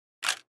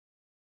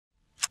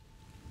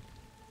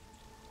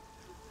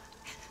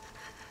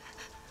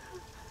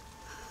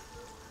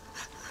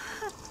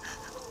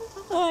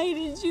Why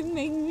did you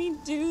make me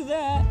do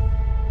that?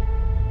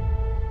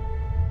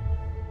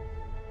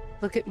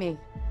 Look at me.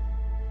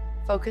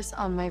 Focus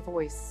on my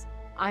voice.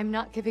 I'm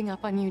not giving up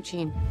on you,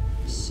 Jean.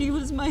 She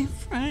was my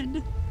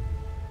friend.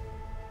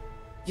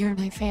 You're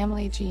my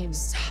family, Jean.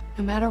 Stop,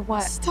 no matter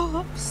what.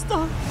 Stop,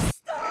 stop, stop.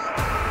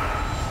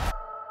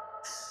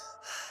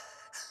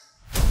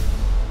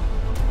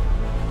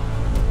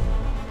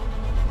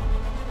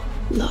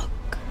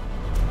 Look.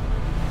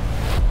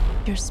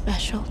 You're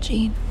special,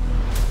 Jean.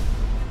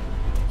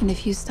 And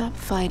if you stop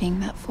fighting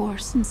that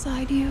force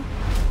inside you,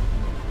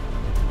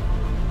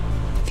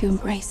 if you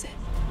embrace it,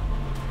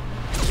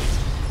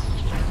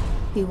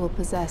 you will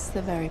possess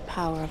the very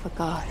power of a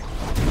god.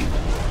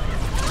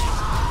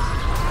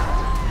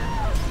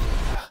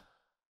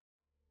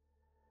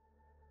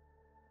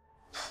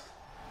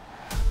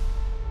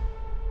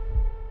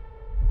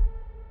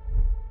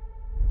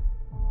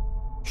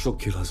 She'll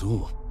kill us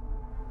all.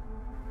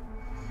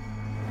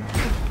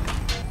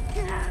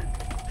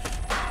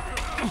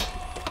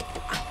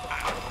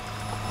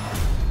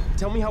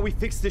 Tell me how we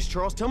fix this,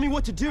 Charles. Tell me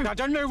what to do. I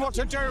don't know what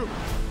to do.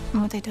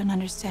 And what they don't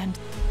understand,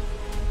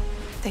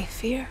 they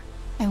fear.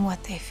 And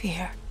what they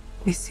fear,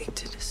 We seek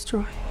to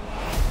destroy.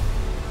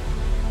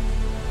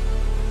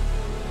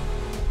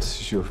 This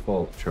is your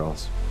fault,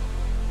 Charles.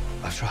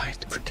 I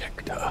tried to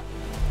protect her.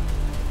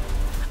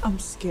 I'm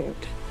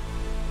scared.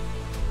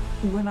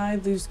 When I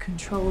lose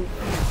control,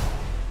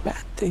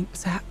 bad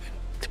things happen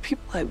to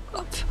people I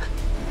love.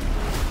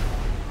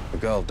 The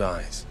girl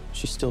dies.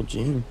 She's still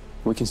Jean.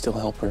 We can still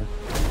help her.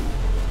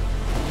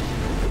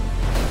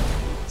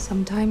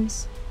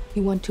 Sometimes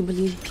you want to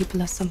believe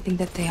people are something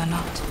that they are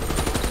not.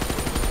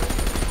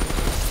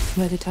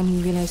 By the time you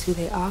realize who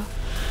they are,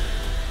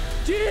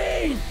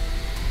 Jean!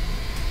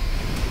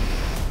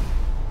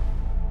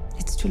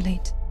 it's too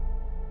late.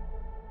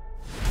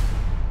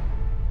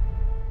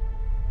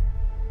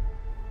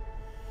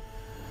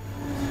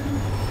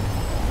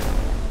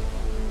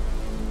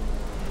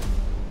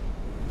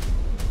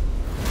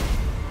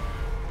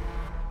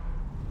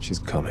 She's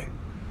coming.